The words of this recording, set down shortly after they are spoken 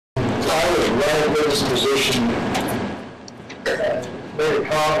running for this position made a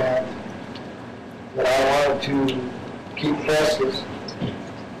comment that I wanted to keep Prescott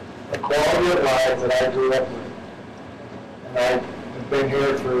a quality of life that I grew up with. And I've been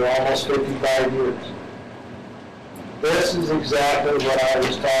here for almost 55 years. This is exactly what I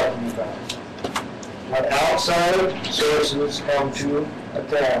was talking about. When outside sources come to a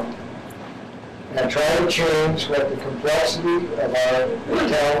town and try to change what the complexity of our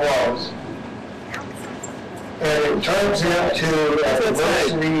town was, and it turns into a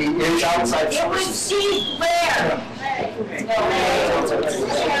diversity issue. Outside it was Steve Blair.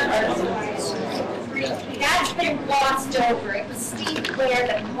 That's been glossed over. It was Steve Blair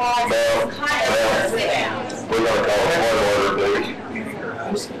that caused this kind of we're going to call it point of order,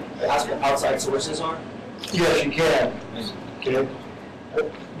 please. Ask what outside sources are? Yes, you can. Okay.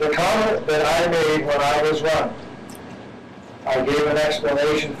 The comment that I made when I was running, I gave an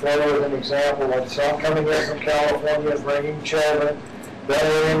explanation for it with an example of some coming in from California bringing children that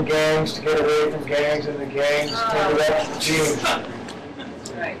were in gangs to get away from gangs, and the gangs ended up teams.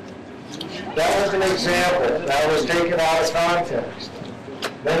 Right. That was an example. That was taken out of context.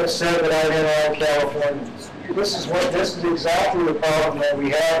 Then it said that I didn't like Californians. This is exactly the problem that we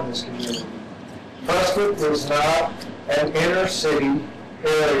have in this community. Prescott is not an inner city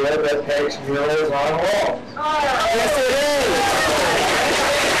area that takes murals on walls. Yes, it is.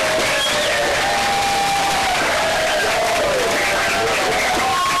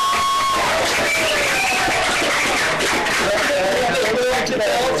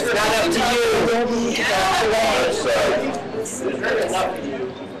 Not up to you.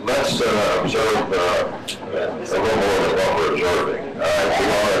 Let's observe a little more than what we're observing. We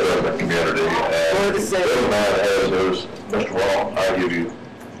are in the community, and this man has his, Mr. Wall, I give you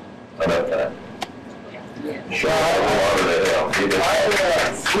enough time. Sure, I wanted to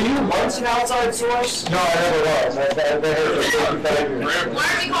Were you once an outside source? No, I never was. I've been here for 55 years. Why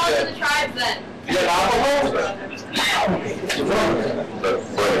are we calling it the tribes then? You're Navajo? I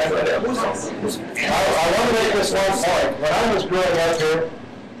want to make this one point. When I was growing up here,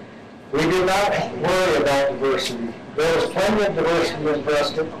 we did not worry about diversity. There was plenty of diversity in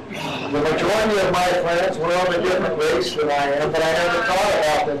Prescott. The majority of my friends were of a different race than I am, but I never thought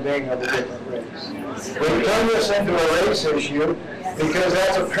about them being of a different race. We turned this into a race issue because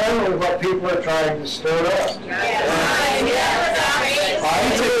that's apparently what people are trying to stir up. I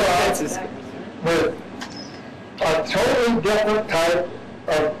grew up with a totally different type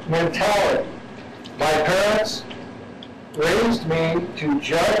of mentality. My parents raised me to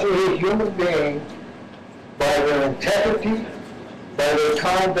judge a human being by their integrity, by their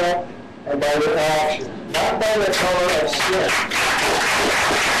conduct, and by their action, not by the color of skin.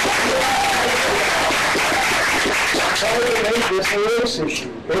 How do you make this a race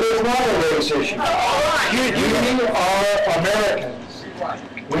issue? It is not a race issue. We are Americans.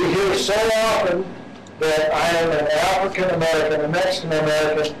 We hear so often that I am an African American, a Mexican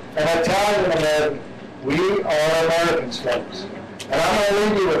American, an Italian American. We are Americans, folks. And I'm going to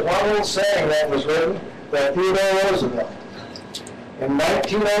leave you with one little saying that was written by Theodore Roosevelt in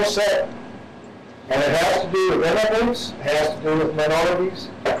 1907. And it has to do with immigrants, it has to do with minorities.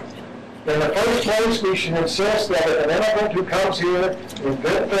 In the first place, we should insist that if an immigrant who comes here in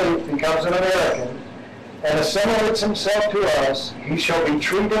good faith becomes an American and assimilates himself to us, he shall be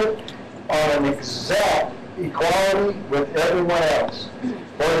treated on an exact equality with everyone else.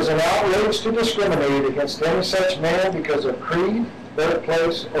 For it is an outrage to discriminate against any such man because of creed,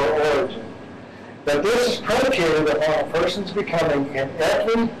 birthplace, or origin. But this is predicated upon a person's becoming in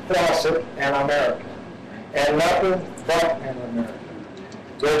every facet an American, and nothing but an American.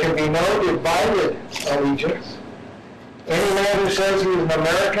 There can be no divided allegiance. Any man who says he's an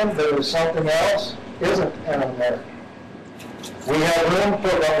American but is something else isn't an American. We have room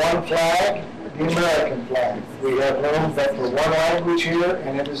for but one flag, the American flag. We have room but for one language here,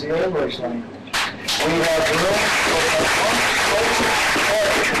 and it is the English language. We have room for but one social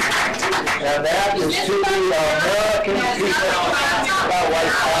culture, and that is to the American people. About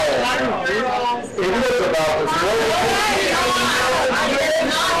white power. It is about the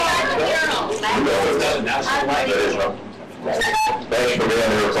Thanks for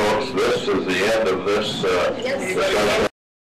being here, folks. This is the end of this discussion.